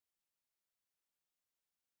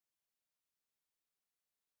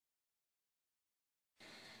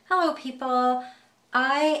Hello people,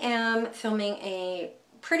 I am filming a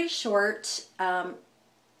pretty short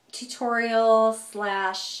tutorial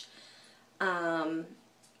slash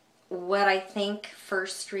what I think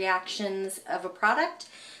first reactions of a product.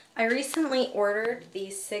 I recently ordered the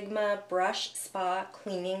Sigma Brush Spa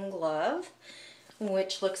Cleaning Glove,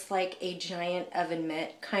 which looks like a giant oven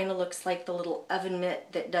mitt. Kind of looks like the little oven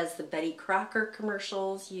mitt that does the Betty Crocker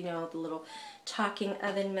commercials, you know, the little talking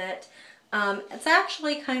oven mitt. It's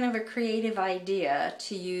actually kind of a creative idea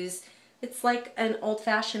to use. It's like an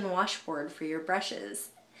old-fashioned washboard for your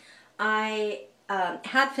brushes. I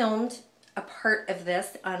had filmed a part of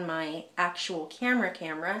this on my actual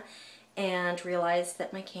camera and realized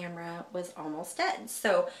that my camera was almost dead.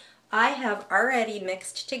 So I have already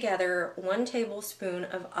mixed together 1 tablespoon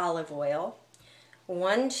of olive oil,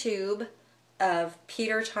 1 tube of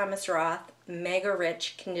Peter Thomas Roth Mega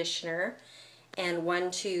Rich conditioner, and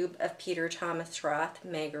 1 tube of Peter Thomas Roth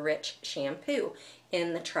Mega Rich shampoo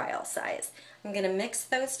in the trial size. I'm going to mix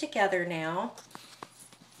those together now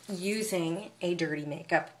using a dirty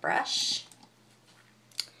makeup brush.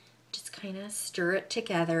 Just kind of stir it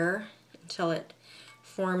together until it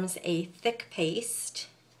forms a thick paste.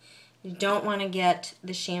 You don't want to get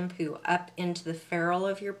the shampoo up into the ferrule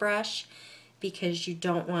of your brush because you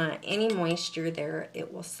don't want any moisture there.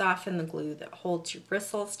 It will soften the glue that holds your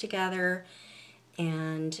bristles together,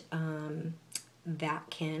 and that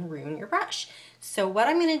can ruin your brush. So what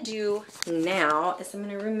I'm going to do now is I'm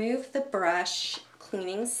going to remove the brush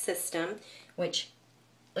cleaning system, which,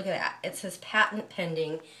 look at that, it says patent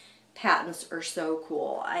pending. Patents are so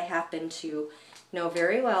cool. I happen to know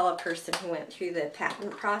very well a person who went through the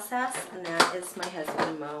patent process, and that is my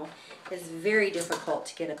husband, Mo. It's very difficult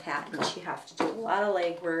to get a patent. You have to do a lot of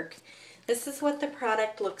legwork. This is what the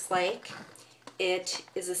product looks like. It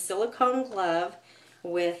is a silicone glove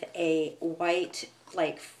with a white,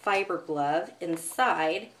 like, fiber glove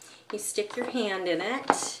inside. You stick your hand in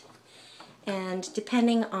it, and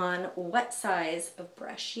depending on what size of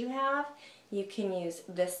brush you have, you can use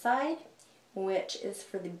this side, which is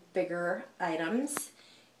for the bigger items.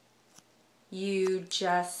 You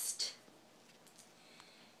just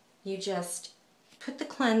put the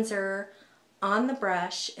cleanser on the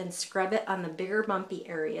brush and scrub it on the bigger bumpy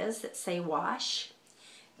areas that say wash.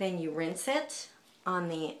 Then you rinse it on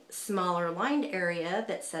the smaller lined area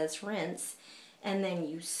that says rinse, and then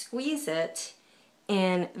you squeeze it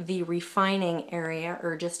in the refining area,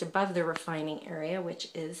 or just above the refining area, which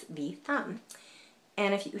is the thumb.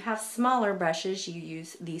 And if you have smaller brushes, you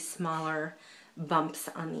use these smaller bumps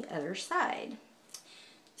on the other side.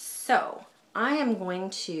 So I am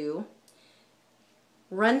going to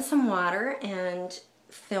run some water and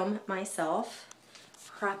film myself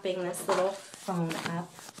propping this little phone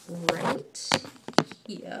up right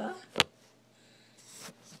here.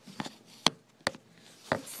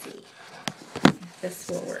 Let's see if this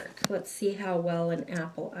will work. Let's see how well an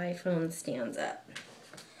Apple iPhone stands up.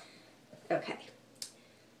 Okay,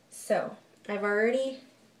 so I've already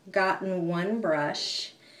gotten 1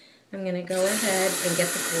 brush. I'm going to go ahead and get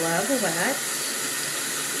the glove wet,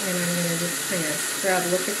 and I'm going to just kind of scrub.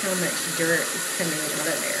 Look at how much dirt is coming out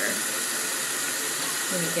of there.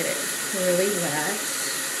 I'm going to get it really wet.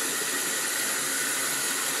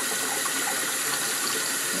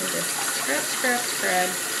 And just scrub, scrub, scrub.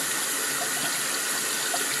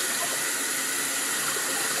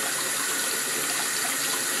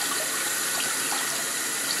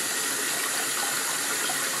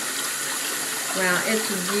 Wow, it's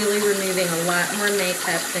really removing a lot more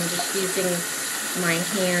makeup than just using my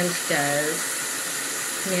hand does.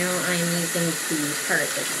 Now I'm using the part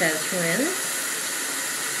that says rinse.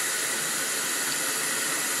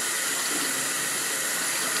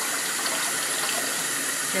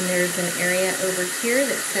 And there's an area over here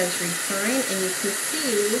that says refine, and you can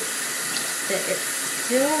see that it's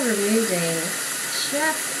still removing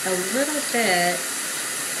just a little bit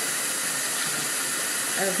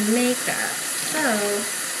of makeup. So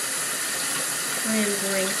I am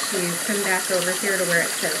going to come back over here to where it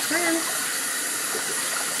says rinse,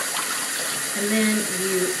 and then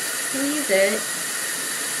you squeeze it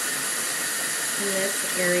in this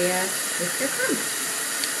area with your thumb.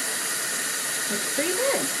 Looks pretty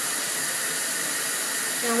good.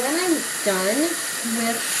 Now when I'm done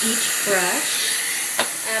with each brush,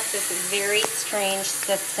 I have this very strange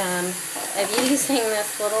system of using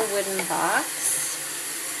this little wooden box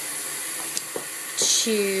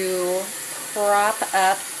to prop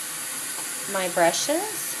up my brushes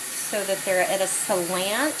so that they're at a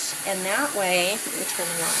slant, and that way, let me turn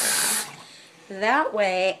the water on. That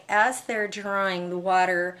way, as they're drying, the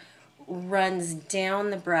water runs down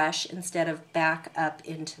the brush instead of back up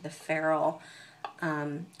into the ferrule.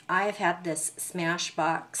 I've had this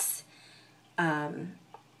Smashbox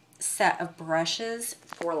set of brushes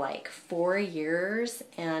for like 4 years,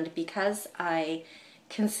 and because I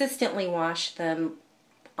consistently wash them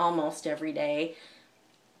almost every day,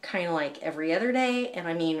 kind of like every other day, and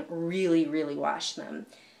I mean really, really wash them,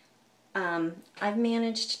 I've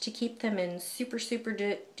managed to keep them in super, super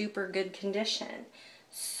duper good condition.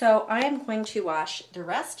 So I am going to wash the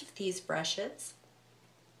rest of these brushes.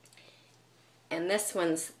 And this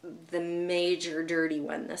one's the major dirty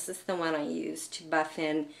one. This is the one I use to buff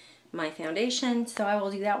in my foundation. So I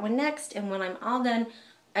will do that one next. And when I'm all done,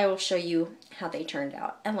 I will show you how they turned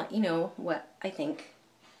out and let you know what I think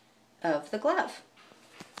of the glove.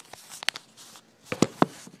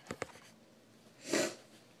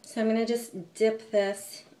 So I'm going to just dip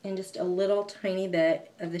this in just a little tiny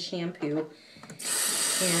bit of the shampoo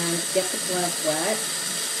and get the glove wet.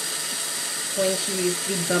 Going to use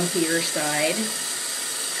the bumpier side.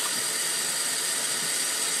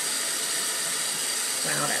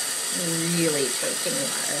 Wow, that's really taking a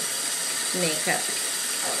lot of makeup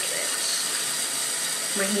out of it.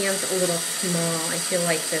 My hand's a little small. I feel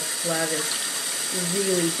like this glove is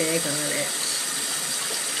really big on it.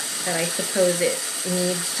 But I suppose it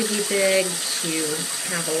needs to be big to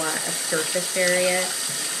have a lot of surface area.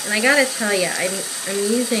 And I gotta tell you, I'm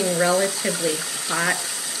using relatively hot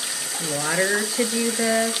water to do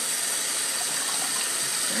this.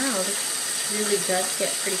 Wow, this really does get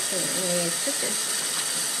pretty clean. I'm going to use just a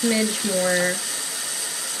smidge more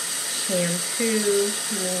shampoo.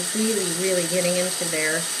 I'm really, really getting into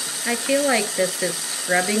there. I feel like this is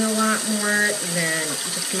scrubbing a lot more than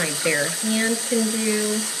just my bare hand can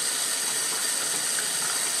do.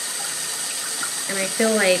 And I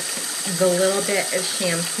feel like the little bit of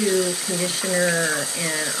shampoo, conditioner,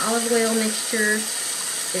 and olive oil mixture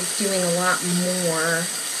is doing a lot more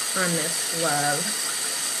on this glove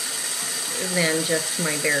than just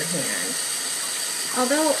my bare hand.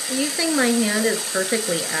 Although using my hand is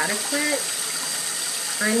perfectly adequate,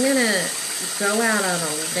 I'm going to go out on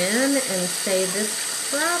a limb and say this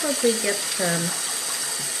probably gets them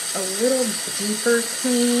a little deeper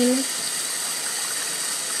clean.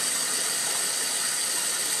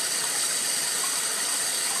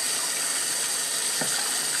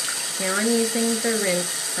 Now I'm using the rinse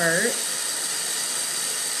part,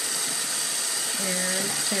 and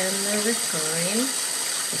then the refine,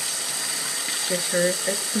 which are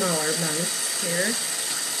the smaller bumps here,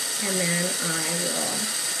 and then I will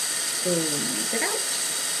squeeze it out.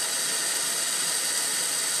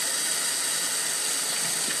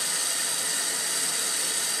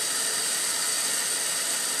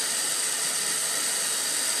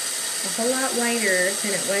 A whole lot wider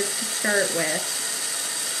than it was to start with.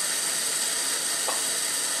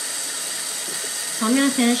 So I'm going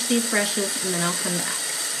to finish these brushes and then I'll come back.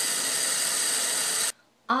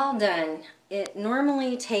 All done. It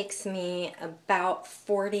normally takes me about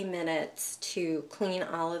 40 minutes to clean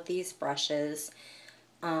all of these brushes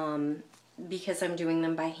because I'm doing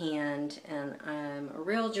them by hand, and I'm a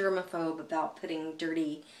real germaphobe about putting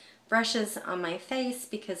dirty brushes on my face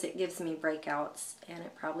because it gives me breakouts, and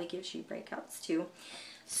it probably gives you breakouts too.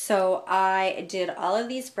 So I did all of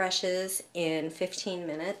these brushes in 15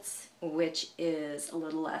 minutes, which is a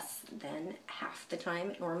little less than half the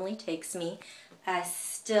time it normally takes me. I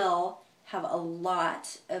still have a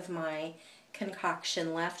lot of my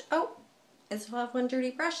concoction left. Oh, I still have one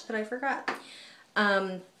dirty brush that I forgot.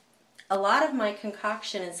 A lot of my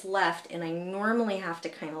concoction is left, and I normally have to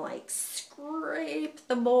kind of like scrape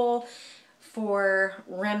the bowl for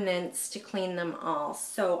remnants to clean them all.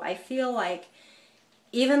 So I feel like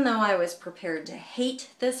even though I was prepared to hate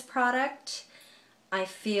this product, I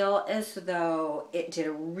feel as though it did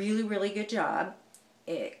a really, really good job.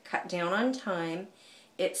 It cut down on time.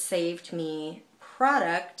 It saved me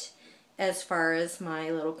product as far as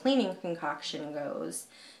my little cleaning concoction goes.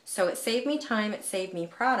 So it saved me time, it saved me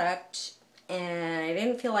product, and I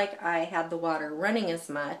didn't feel like I had the water running as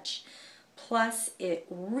much. Plus, it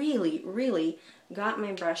really, really got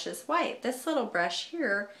my brushes white. This little brush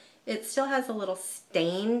here, it still has a little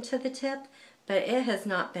stain to the tip, but it has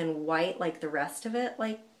not been white like the rest of it.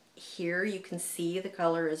 Like here, you can see the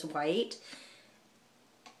color is white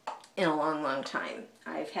in a long, long time.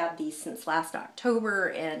 I've had these since last October,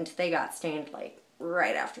 and they got stained like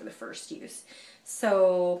right after the first use.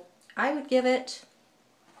 So I would give it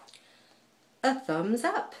a thumbs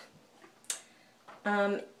up.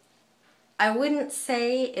 I wouldn't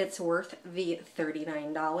say it's worth the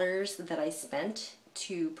 $39 that I spent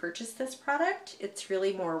to purchase this product. It's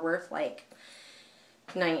really more worth like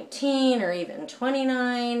 $19 or even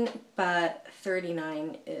 $29, but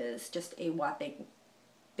 $39 is just a whopping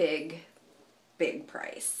big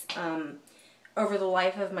price. Over the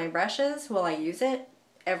life of my brushes, will I use it?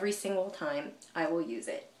 Every single time I will use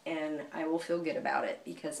it, and I will feel good about it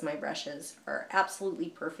because my brushes are absolutely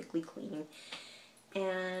perfectly clean.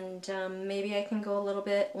 And maybe I can go a little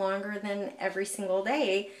bit longer than every single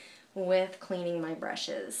day with cleaning my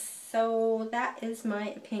brushes. So that is my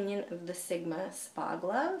opinion of the Sigma Spa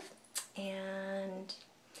Glove, and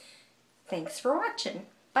thanks for watching.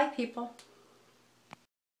 Bye, people.